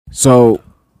So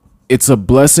it's a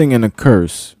blessing and a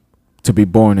curse to be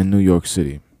born in New York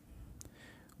City.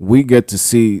 We get to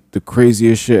see the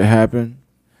craziest shit happen,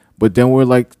 but then we're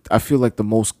like, I feel like the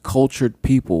most cultured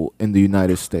people in the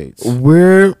United States.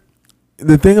 We're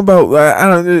the thing about I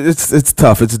don't. It's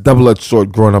tough. It's a double-edged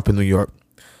sword growing up in New York,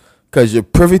 because you're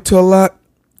privy to a lot,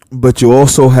 but you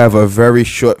also have a very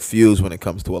short fuse when it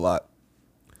comes to a lot.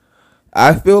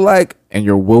 I feel like, And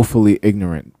you're willfully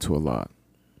ignorant to a lot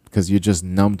because you're just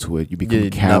numb to it. You become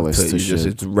callous to shit.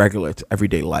 it's regular. It's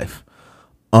everyday life.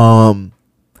 I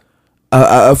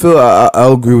feel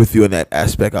I'll agree with you in that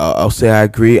aspect. I'll say I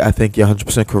agree. I think you're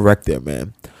 100% correct there,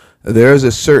 man. There's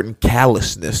a certain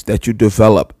callousness that you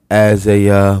develop as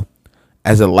a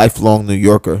lifelong New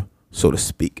Yorker, so to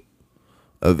speak,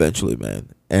 eventually, man.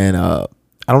 And I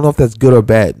don't know if that's good or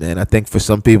bad, man. I think for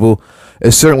some people,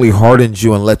 it certainly hardens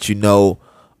you and lets you know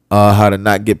how to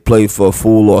not get played for a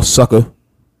fool or a sucker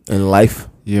in life.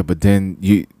 Yeah, but then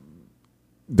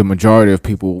the majority of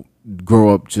people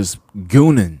grow up just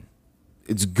gooning.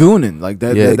 It's gooning like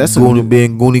that. Yeah, that's gooning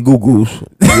being goony goo goos.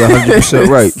 You're 100%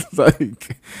 right.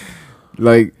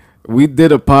 like we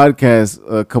did a podcast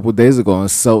a couple days ago on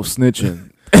self snitching.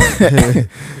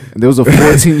 There was a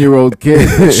 14-year-old kid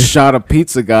that shot a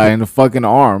pizza guy in the fucking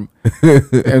arm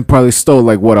and probably stole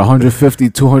like what,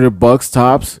 $150-$200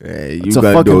 tops. Hey, it's a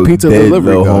fucking pizza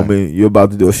delivery guy. Homie. You're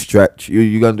about to do a stretch.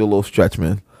 You gonna do a little stretch,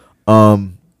 man.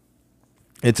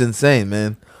 It's insane,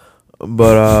 man.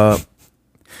 But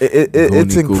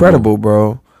it's incredible,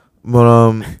 bro.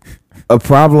 But a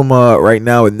problem right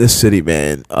now in this city,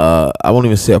 man. I won't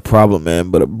even say a problem, man,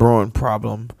 but a brewing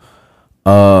problem.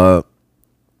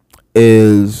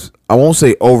 Is I won't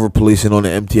say over policing on the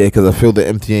MTA, because I feel the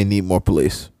MTA need more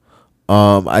police.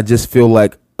 I just feel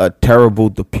like a terrible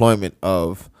deployment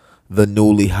of the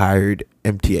newly hired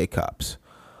MTA cops.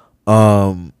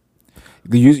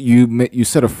 You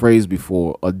said a phrase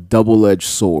before, a double-edged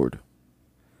sword,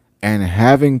 and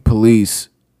having police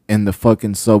in the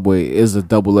fucking subway is a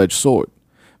double-edged sword,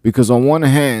 because on one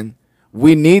hand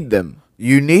we need them.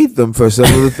 You need them for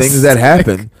some of the things that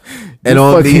happen. And you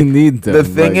on need them. The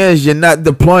thing is, you're not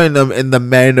deploying them in the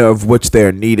manner of which they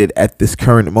are needed at this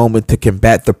current moment to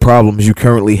combat the problems you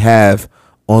currently have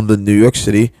on the New York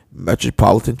City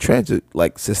metropolitan transit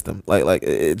system. Like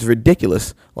it's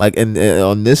ridiculous. Like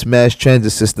on this mass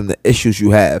transit system, the issues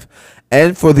you have,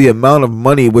 and for the amount of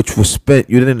money which was spent,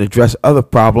 you didn't address other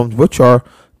problems which are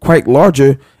quite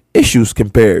larger issues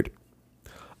compared.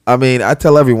 I mean, I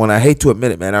tell everyone, I hate to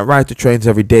admit it, man. I ride the trains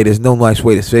every day. There's no nice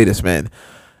way to say this, man.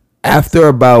 After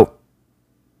about,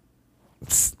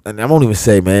 and I won't even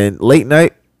say, man, late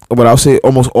night, but I'll say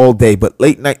almost all day, but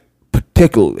late night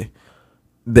particularly,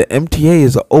 the MTA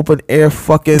is an open air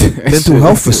fucking mental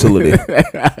health facility.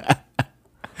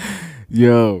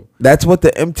 Yo, that's what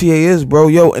the MTA is, bro.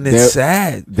 Yo, and it's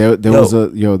sad. There was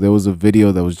a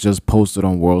video that was just posted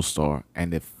on WorldStar,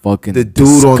 and it fucking the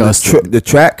dude on the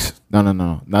tracks. No,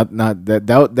 not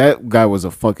that guy was a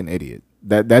fucking idiot.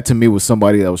 That to me was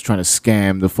somebody that was trying to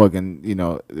scam the fucking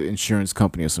insurance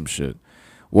company or some shit.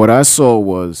 What I saw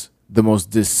was the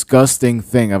most disgusting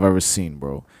thing I've ever seen,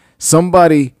 bro.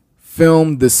 Somebody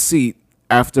filmed the seat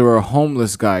after a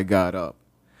homeless guy got up,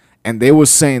 and they were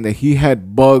saying that he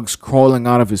had bugs crawling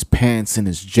out of his pants in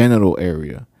his genital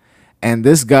area, and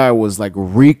this guy was like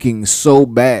reeking so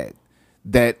bad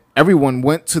that everyone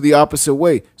went to the opposite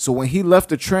way. So when he left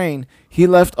the train, he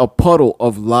left a puddle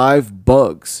of live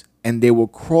bugs. And they were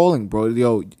crawling, bro.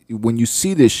 Yo, when you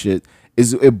see this shit,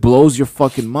 it blows your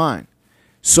fucking mind.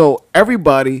 So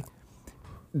everybody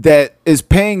that is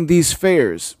paying these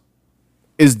fares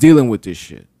is dealing with this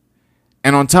shit.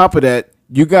 And on top of that,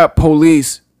 you got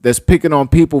police that's picking on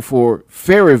people for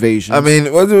fare evasion. I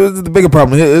mean, what's the bigger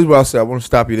problem? Here's what I'll say. I want to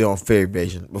stop you there on fare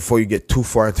evasion. Before you get too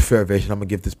far into fare evasion, I'm going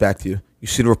to give this back to you. You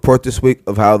see the report this week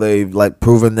of how they've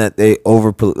proven that they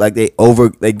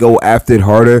go after it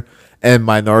harder and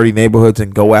minority neighborhoods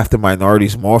and go after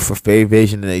minorities more for fare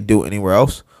evasion than they do anywhere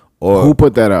else? Or who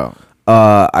put that out?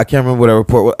 I can't remember what I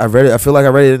report. I read it. I feel like I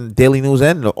read it in the Daily News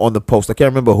and on the Post. I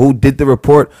can't remember who did the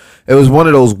report. It was one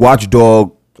of those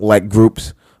watchdog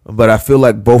groups, but I feel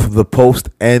like both of the Post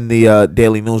and the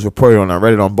Daily News reported on. I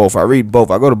read it on both. I read both.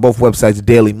 I go to both websites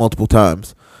daily multiple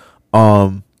times,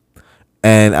 and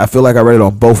I feel like I read it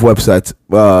on both websites.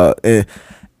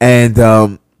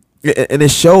 And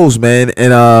it shows, man.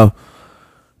 And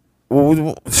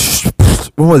when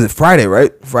was it? Friday,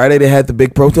 right? Friday they had the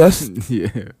big protest.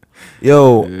 Yeah.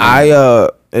 Yo, yeah.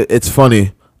 It's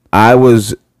funny. I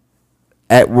was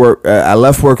at work. I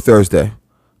left work Thursday.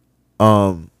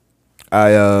 I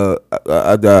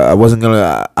wasn't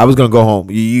gonna. I was gonna go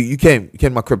home. You came to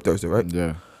my crib Thursday, right?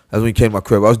 Yeah. That's when he came to my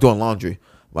crib. I was doing laundry.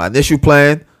 My initial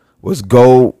plan was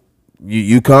go.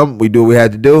 You come. We do what we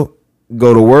had to do.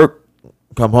 Go to work.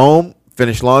 Come home.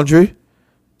 Finish laundry.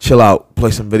 Chill out.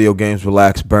 Play some video games.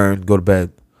 Relax. Burn. Go to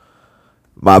bed.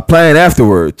 My plan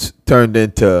afterwards turned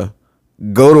into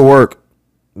go to work.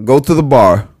 Go to the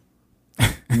bar.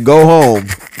 Go home.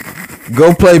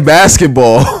 Go play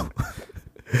basketball.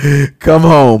 Come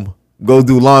home. Go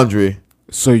do laundry.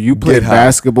 So you played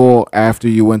basketball after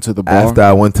you went to the bar? After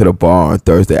I went to the bar on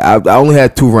Thursday. I only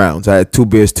had 2 rounds. I had 2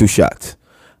 beers, 2 shots.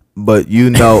 But you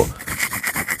know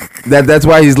that's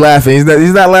why he's laughing.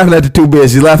 He's not laughing at the 2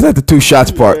 beers. He's laughing at the 2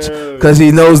 shots parts. Because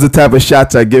he knows the type of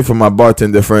shots I get from my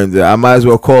bartender friends. I might as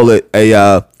well call it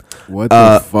a what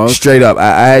the fuck? Straight up.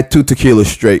 I had 2 tequilas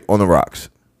straight on the rocks.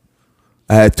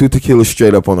 I had 2 tequilas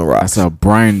straight up on the rocks. That's a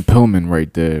Brian Pillman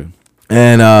right there.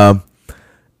 And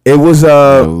it was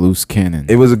a loose cannon.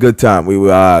 It was a good time. We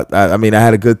were. I mean, I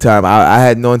had a good time. I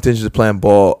had no intention of playing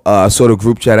ball. I saw the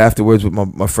group chat afterwards with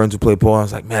my friends who play ball. I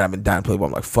was like, man, I've been dying to play ball.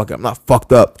 I'm like, fuck it, I'm not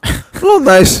fucked up. A little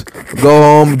nice. Go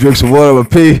home, drink some water,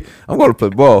 pee. I'm going to play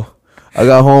ball. I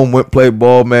got home, went played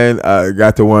ball, man. I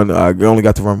got to run. I only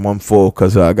got to run 1 full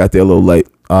because I got there a little late.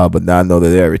 But now I know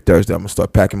that every Thursday I'm gonna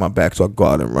start packing my bag so I go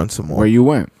out and run some more. Where you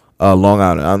went? Long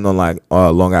Island. I'm on like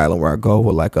Long Island where I go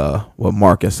with with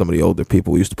Mark and some of the older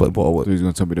people we used to play ball with. So he's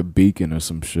gonna tell me the Beacon or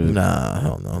some shit. Nah,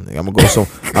 hell no. Nigga.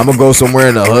 I'm gonna go somewhere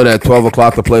in the hood at 12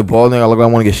 o'clock to play ball. Nigga, I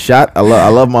want to get shot. I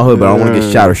love my hood, but I don't want to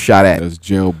get shot or shot at. That's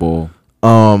jail ball.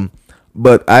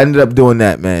 But I ended up doing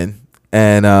that, man,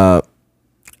 and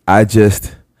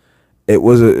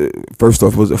first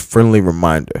off, it was a friendly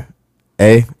reminder.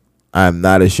 I'm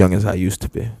not as young as I used to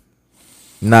be.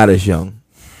 Not as young.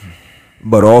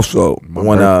 But also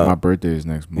my birthday is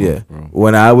next month. Yeah, bro.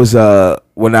 when I was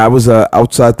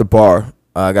outside the bar,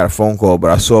 I got a phone call.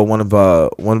 But I saw one of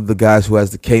the guys who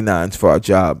has the K9s for our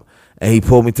job, and he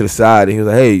pulled me to the side and he was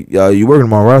like, "Hey, you working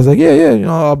tomorrow?" I was like, "Yeah,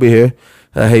 I'll be here."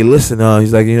 Hey, listen,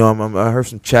 he's like, I heard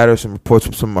some chatter, some reports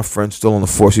from some of my friends still on the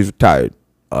force. He's retired.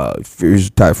 He's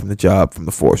retired from the job, from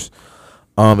the force.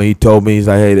 And he told me, he's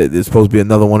like, "Hey, there's supposed to be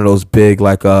another one of those big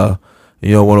one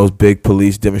of those big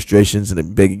police demonstrations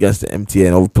and big against the MTA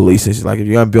and over police." And he's like, "If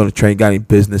you're gonna be on the train, got any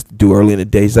business to do early in the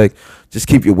day?" He's like, "Just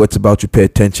keep your wits about you, pay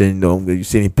attention. You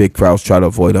see any big crowds, try to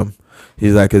avoid them."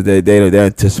 He's like, "Cause they're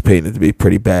anticipating it to be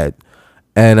pretty bad."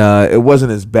 And it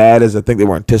wasn't as bad as I think they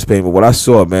were anticipating. But what I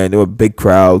saw, man, there were big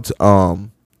crowds.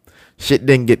 Shit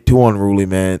didn't get too unruly,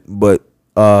 man. But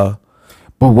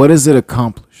what does it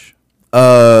accomplish?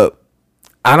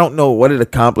 I don't know what it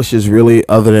accomplishes really,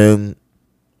 other than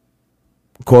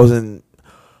causing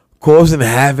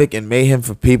havoc and mayhem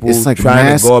for people like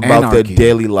trying to go about anarchy. their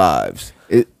daily lives.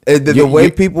 The way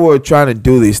people are trying to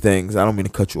do these things, I don't mean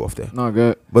to cut you off there. No,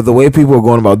 good. But the way people are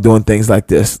going about doing things like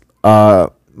this,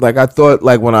 like I thought,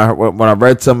 like when I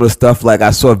read some of the stuff, like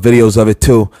I saw videos of it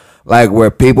too, like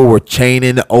where people were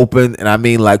chaining open, and I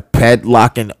mean like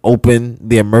padlocking open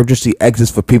the emergency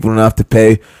exits for people to not have to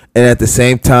pay, and at the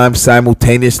same time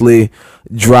simultaneously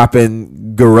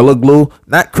dropping Gorilla Glue,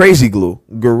 not crazy glue,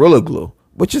 Gorilla Glue,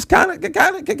 which is kind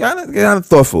of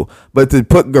thoughtful. But to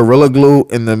put Gorilla Glue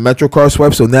in the MetroCard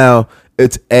swipe, so now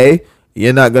it's A,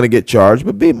 you're not gonna get charged,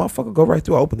 but B, motherfucker, go right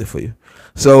through. I opened it for you.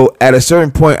 So at a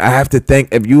certain point, I have to think,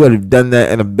 if you had done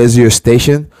that in a busier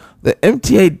station, the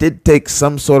MTA did take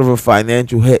some sort of a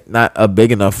financial hit, not a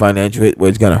big enough financial hit where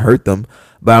it's gonna hurt them.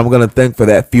 But I'm gonna think for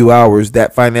that few hours,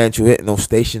 that financial hit in those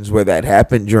stations where that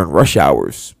happened during rush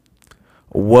hours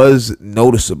was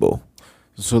noticeable.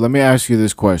 So let me ask you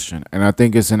this question, and I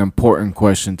think it's an important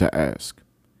question to ask.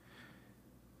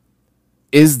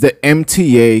 Is the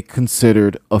MTA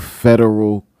considered a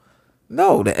federal?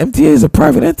 No, the MTA is a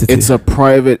private entity. It's a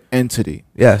private entity.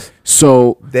 Yes.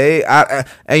 So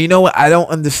and you know what? I don't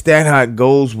understand how it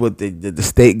goes with the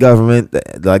state government,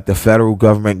 like the federal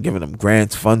government giving them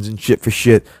grants, funds, and shit for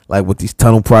shit. Like with these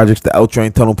tunnel projects, the L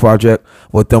Train tunnel project,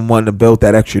 with them wanting to build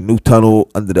that extra new tunnel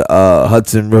under the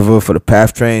Hudson River for the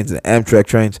PATH trains and the Amtrak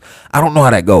trains. I don't know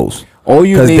how that goes.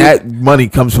 Because that money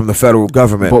comes from the federal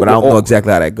government, but I don't know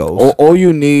exactly how that goes. All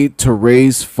you need to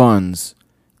raise funds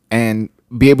and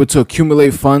be able to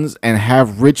accumulate funds and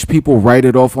have rich people write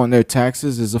it off on their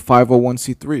taxes is a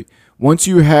 501c3. Once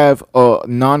you have a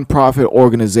nonprofit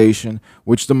organization,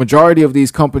 which the majority of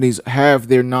these companies have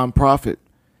their nonprofit,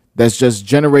 that's just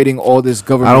generating all this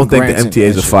government. I don't think the MTA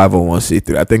is a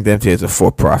 501c3. I think the MTA is a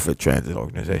for-profit transit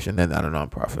organization. They're not a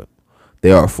nonprofit.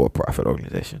 They are a for-profit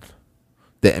organization.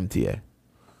 The MTA.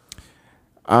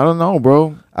 I don't know,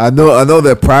 bro. I know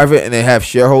they're private and they have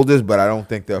shareholders, but I don't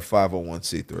think they're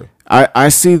 501c3. I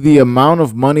see the amount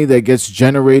of money that gets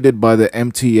generated by the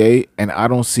MTA, and I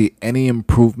don't see any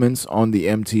improvements on the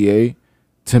MTA.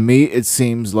 To me, it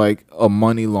seems like a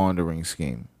money laundering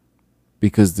scheme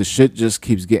because the shit just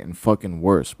keeps getting fucking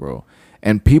worse, bro.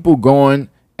 And people going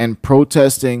and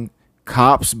protesting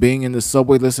cops being in the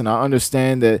subway. Listen, I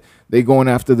understand that they going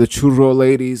after the churro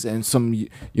ladies and some,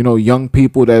 young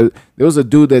people. That there was a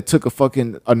dude that took a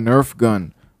Nerf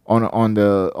gun on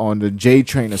the J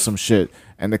train or some shit,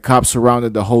 and the cops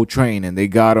surrounded the whole train and they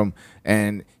got him,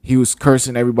 and he was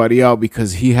cursing everybody out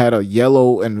because he had a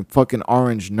yellow and fucking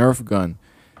orange Nerf gun.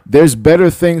 There's better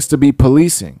things to be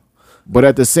policing, but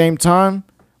at the same time,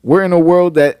 we're in a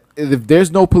world that if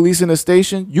there's no police in the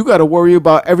station, you got to worry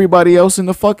about everybody else in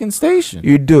the fucking station.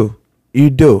 You do.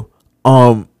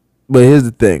 But here's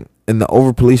the thing, in the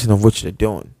over policing of what you're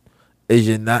doing is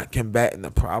you're not combating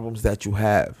the problems that you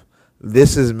have.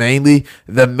 This is mainly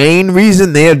the main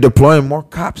reason they are deploying more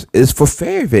cops is for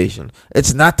fare evasion.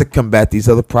 It's not to combat these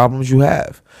other problems you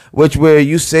have. Which where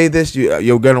you say this,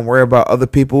 you're gonna worry about other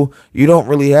people. You don't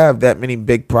really have that many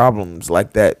big problems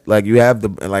like that. Like you have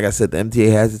like I said, the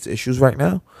MTA has its issues right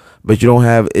now, but you don't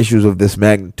have issues of this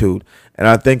magnitude. And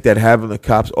I think that having the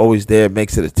cops always there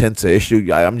makes it a tenser issue.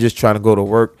 I'm just trying to go to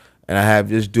work, and I have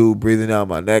this dude breathing down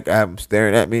my neck. I have him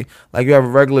staring at me. Like you have a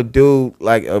regular dude,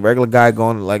 like a regular guy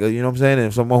going, like, you know what I'm saying?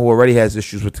 And someone who already has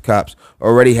issues with the cops,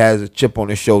 already has a chip on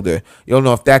his shoulder. You don't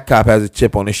know if that cop has a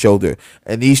chip on his shoulder.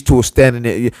 And these two are standing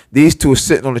there. These two are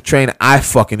sitting on the train, eye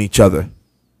fucking each other.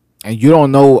 And you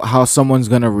don't know how someone's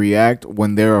going to react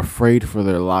when they're afraid for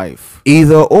their life.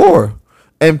 Either or.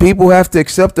 And people have to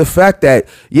accept the fact that,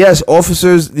 yes,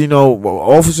 officers, cops,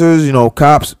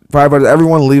 firefighters,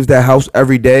 everyone leaves their house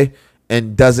every day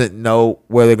and doesn't know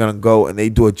where they're going to go. And they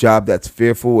do a job that's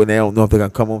fearful, and they don't know if they're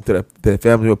going to come home to their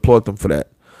family. We applaud them for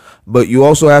that. But you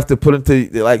also have to put into,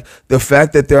 like, the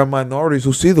fact that there are minorities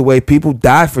who see the way people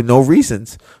die for no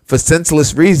reasons, for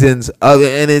senseless reasons,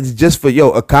 and it's just for,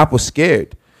 a cop was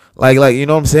scared. Like, you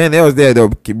know what I'm saying? There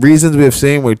were reasons we have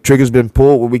seen where triggers been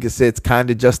pulled where we could say it's kind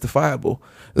of justifiable.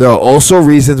 There are also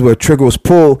reasons where trigger was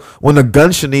pulled when the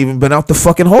gun shouldn't even been out the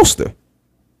fucking holster.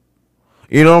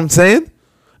 You know what I'm saying?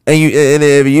 And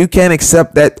if you can't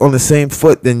accept that on the same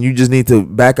foot, then you just need to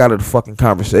back out of the fucking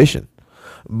conversation.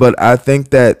 But I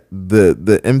think that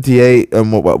the MTA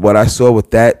and what I saw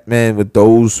with that, man, with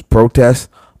those protests,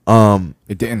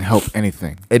 it didn't help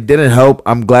anything. It didn't help.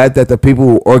 I'm glad that the people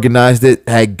who organized it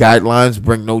had guidelines,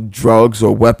 bring no drugs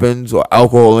or weapons or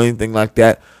alcohol or anything like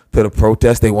that to the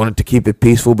protest. They wanted to keep it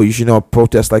peaceful, but you should know a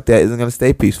protest like that isn't going to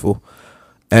stay peaceful.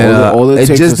 And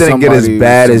it just didn't get as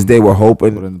bad as they were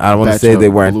hoping. I don't want to say they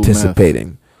were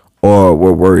anticipating or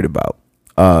were worried about.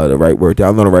 The right word. I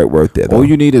don't know the right word there, though. All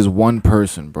you need is one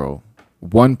person, bro.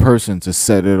 One person to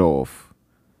set it off.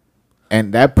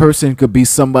 And that person could be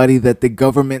somebody that the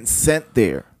government sent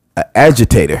there. An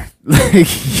agitator.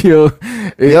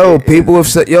 People have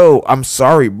said, I'm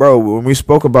sorry, bro. When we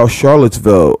spoke about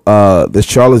Charlottesville,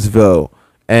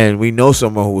 and we know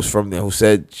someone who was from there who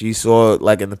said she saw,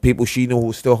 and the people she knew who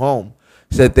was still home,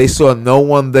 said they saw no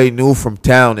one they knew from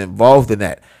town involved in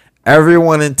that.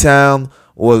 Everyone in town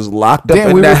was locked up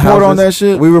in their houses. We report on that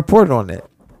shit? We reported on that.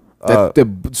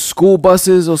 The school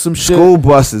buses or some shit. School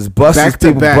buses,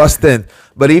 people bust in.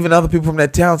 But even other people from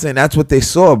that town saying that's what they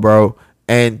saw, bro.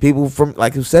 And people from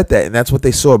who said that, and that's what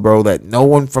they saw, bro. That no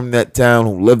one from that town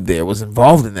who lived there was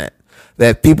involved in that.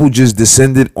 That people just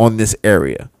descended on this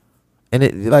area, and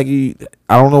it I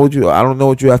don't know what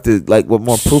you have to what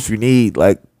more proof you need.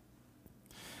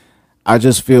 I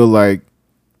just feel like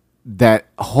that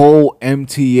whole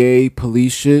MTA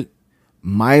police shit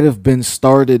might have been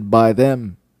started by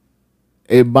them.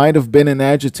 It might have been an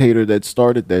agitator that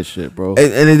started that shit, bro.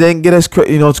 And it didn't get as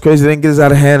it's crazy. It didn't get as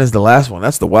out of hand as the last one.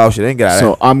 That's the wild shit. It didn't get out of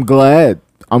hand. So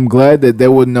I'm glad that there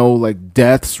were no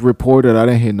deaths reported. I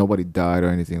didn't hear nobody died or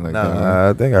anything like that.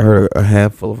 I think I heard a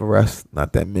handful of arrests,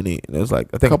 not that many. It was I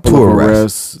think couple 2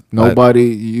 arrests. Nobody.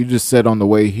 You just said on the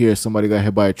way here somebody got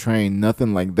hit by a train.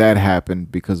 Nothing like that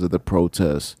happened because of the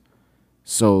protests.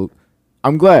 So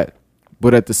I'm glad.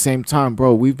 But at the same time,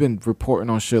 bro, we've been reporting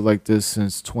on shit like this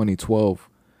since 2012.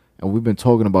 And we've been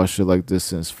talking about shit like this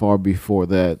since far before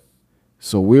that.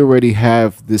 So we already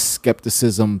have this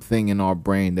skepticism thing in our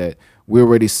brain that we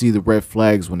already see the red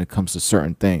flags when it comes to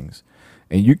certain things.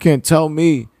 And you can't tell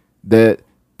me that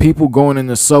people going in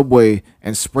the subway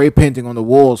and spray painting on the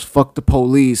walls, fuck the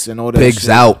police and all that pigs shit.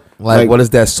 Out. What does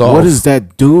that solve? What does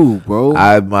that do, bro?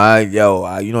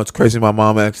 It's crazy. My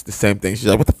mom asked the same thing. She's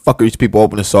like, what the fuck are these people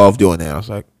open to solve doing there? I was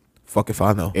like, fuck if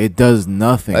I know. It does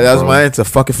nothing. That was my answer.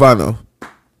 Fuck if I know.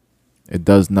 It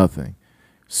does nothing.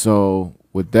 So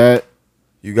with that,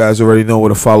 You guys already know where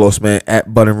to follow us, man.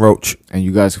 At Button Roach. And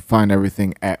you guys can find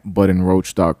everything at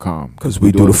buttonroach.com. Because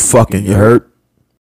we do the fucking, you heard?